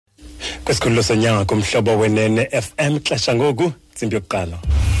kwesikhululo sonyaka umhlobo wenene FM xesha ngoku tsimbi yokuqala.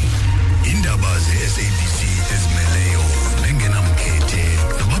 Indaba ze-SABC ezimeleyo nengenamkhethe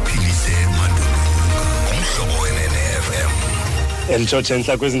nabaphilise manduluka umhlobo wenene FM. Elitshotshe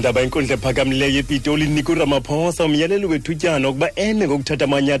entla kwezindaba inkundla ephakamileyo ePitoli inika uRamaphosa umyalelo wethutyana ukuba eme ngokuthatha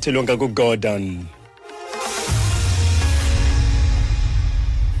amanyathelo ngakuGordon.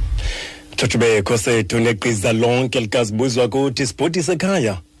 Thotshubekho sethu neqiza lonke likazibuzwa kuthi sibhodi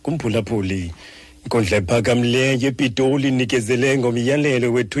sekhaya kumphulaphuli. Inkundla ephakamileyo ePitoli inikezele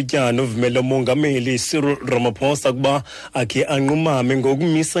ngomyalelo wethutyana uvumela umongameli Cyril Ramaphosa kuba akhe anqumame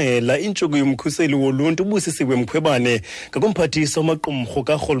ngokumisela intshuku yomkhuseli woluntu uBusisiwe Mkhwebane ngakumphathiswa amaqumrhu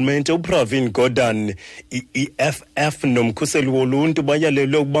karhulumente uPravin Gordhan. I-EFF nomkhuseli woluntu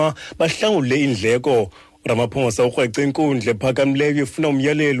bayalelwe ukuba bahlawule indleko. Ramaphosa ukrweca inkundla ephakamileyo efuna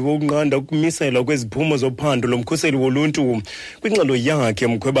umyalelo wokunqanda ukumiselwa kweziphumo zophando lomkhuseli woluntu. Kwingxelo yakhe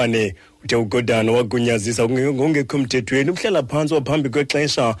Mkhwebane uthe uGordhan wagunyazisa ngongekho mthethweni ukuhlala phantsi waphambi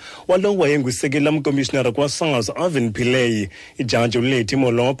kwexesha walowo wayengusekela mkomishinara kwa-SARS Ivan Pillay. Ujaji Letty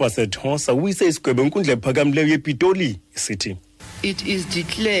Molopa-Sethosa uyise isigwebo inkundla ephakamileyo yePitoli isithi, It is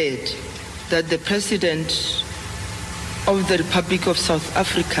declared that the President of the Republic of South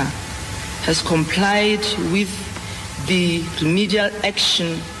Africa has complied with the remedial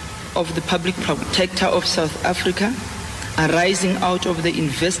action of the Public Protector of South Africa arising out of the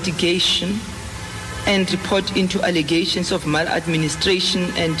investigation and report into allegations of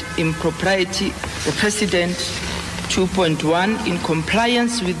maladministration and impropriety. The President 2.1 in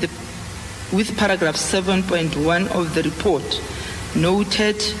compliance with paragraph 7.1 of the report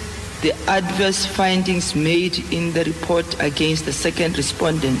noted the adverse findings made in the report against the second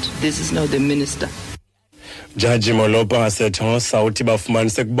respondent. This is now the minister. Ujaji Molopa-Sethosa uthi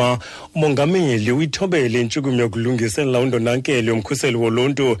bafumanise kuba umongameli uyithobele intshukumo yokulungisela undonankelo yomkhuseli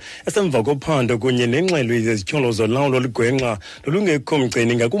woluntu esemva kophando kunye nengxelo yezityholo zolawulo olugwenxa nolungekho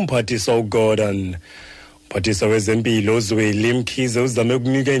mgcini ngakumphathiswa uGordhan. Umphathiswa wezempilo uZweli Mkhize uzame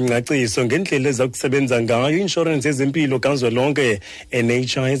ukunika ingcaciso ngendlela ezakusebenza ngayo i-inshorensi yezempilo kazwelonke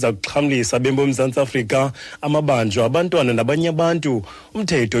NHI ezakuxhamlisa abemi boMzantsi Afrika, amabanjwa, abantwana nabanye abantu.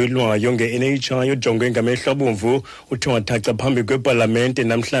 Umthetho olwayo nge-NHI ojongwe ngamehlo abomvu uthe wathaca phambi kwepalamente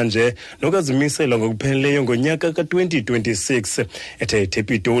namhlanje nokazimisela ngokupheleleyo ngonyaka ka-2026. Ethethe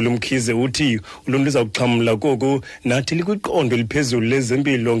ePitoli Mkhize uthi uluntu uzakuxhamla koku nathi likwiqondo eliphezulu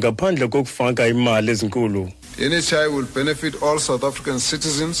lezempilo ngaphandle kokufaka imali ezinkulu. The NHI will benefit all South African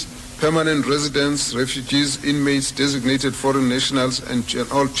citizens, permanent residents, refugees, inmates, designated foreign nationals and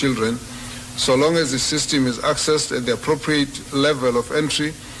all children, so long as the system is accessed at the appropriate level of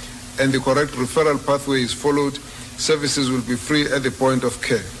entry and the correct referral pathway is followed. Services will be free at the point of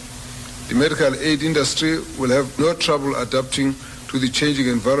care. The medical aid industry will have no trouble adapting to the changing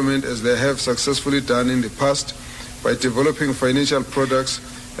environment as they have successfully done in the past by developing financial products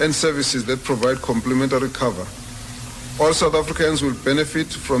and services that provide complementary cover. All South Africans will benefit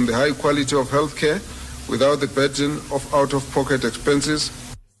from the high quality of healthcare without the burden of out-of-pocket expenses.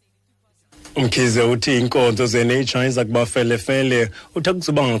 Mkhize uthi inkonzo ze-NHI zakuba felefele uthe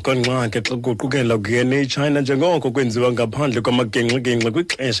kuzubakho ngxaki xa kuqukela kwi-NHI njengoko kwenziwa ngaphandle kwamagingxigingxi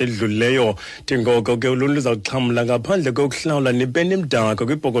kwixesha elidlulileyo. Ngoko ke uluntu luzawuxhamla ngaphandle kokuhlawula nepeni emdaka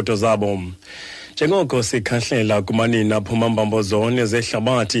kwiipokotho zabo. Njengoko sikhahlela kumanina aphuma mbambozone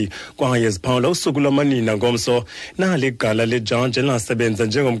zehlabathi kwaye ziphawula usuku lwamanina ngomso, nali igala lejaji elasebenza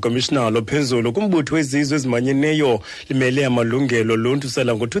njengomkomishinala ophezulu kumbutho wezizwe ezimanyeneyo limele amalungelo oluntu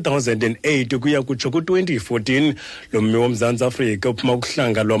sela ngo-2008 ukuya kutsho ku-2014. Lo mmi woMzantsi Afrika uphuma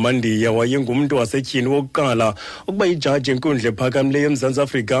kuhlanga lwamandiya wayengumntu wasetyhini wokuqala ukuba ijaji enkundla ephakamileyo eMzantsi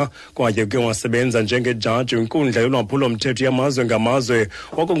Afrika kwaye ke wasebenza njengejaji kwinkundla yolwaphulo-mthetho yamazwe ngamazwe.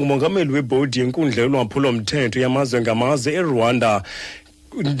 Wakongumongameli webhodi yenkundla yolwaphulo-mthetho yamazwe ngamazwe eRwanda.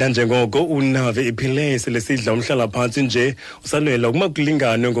 Nanjengoko uNave Pillay selesidla umhlala phantsi nje usalwela ukuba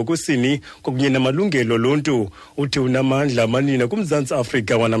kulingane ngokusini kokunye namalungelo oluntu. Uthi unamandla amanina kuMzantsi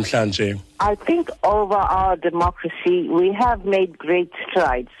Afrika wanamhlanje. I think over our democracy we have made great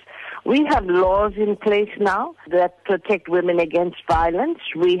strides. We have laws in place now that protect women against violence.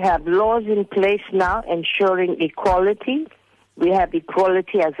 We have laws in place now ensuring equality. We have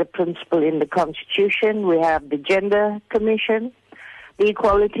equality as a principle in the Constitution. We have the Gender Commission, the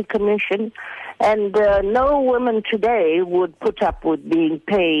Equality Commission, and no woman today would put up with being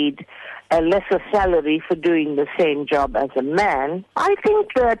paid a lesser salary for doing the same job as a man. I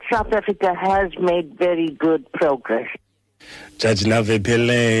think that South Africa has made very good progress. Ujaji Ivan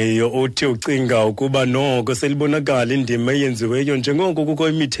Pillay uthi ucinga ukuba noko selibonakala indima eyenziweyo njengoko kukho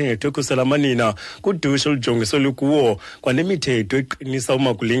imithetho ekhusela amanina kudushe olujongiso lukuwo kwanemithetho eqinisa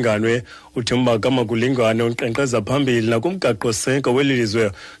umakulinganwe. Uthi kamakulinganwe unkqenkqeza phambili nakumgaqo-seko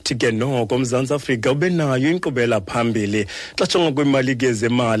welizwe. Uthi ke noko uMzantsi Afrika ubenayo inkqubela phambili. Xa jonga kwimali ke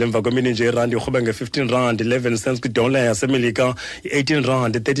zemali emva kwemini nje irandi irhweba nge-R15.11 kwidola yasemelika,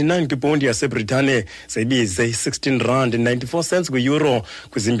 i-R18.39 kwipondi yaseBritane, seyibize i-R16.94 kwi-euro.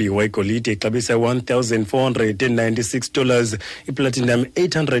 Kwizimbiwa igolide ixabisa $1,496, iplatinum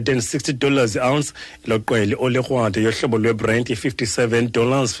 $860 ounce, iloqweli olekrwada yohlobo lweBrent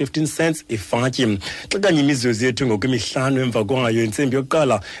 $57.15 ifatyi. Xa kanye imizuzu yethu ngokwemihlanu emva kwayo intsimbi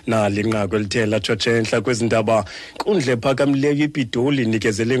yokuqala nali nqaku elithe latshotshentla kwezi ndaba. Nkundla ephakamileyo iPitoli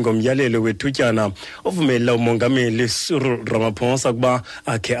inikezele ngomyalelo wethutyana ovumelela umongameli Cyril Ramaphosa ukuba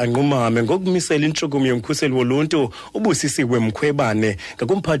akhe anqumame ngokumisela intshukumo yomkhuseli woluntu uBusisiwe Mkhwebane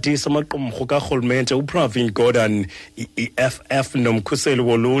ngakumphathisa amaqumrhu karhulumente uPravin Gordhan. I-EFF nomkhuseli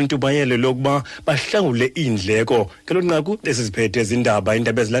woluntu bayelele ukuba bahlawule iindleko. Ngelo nqaku esiziphethe izindaba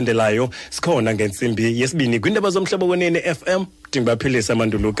ezilandelayo sikhona ngentsimbi yesibini kwindaba zomhlobo wenene FM. Ndingaphilisa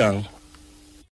amandulukanga.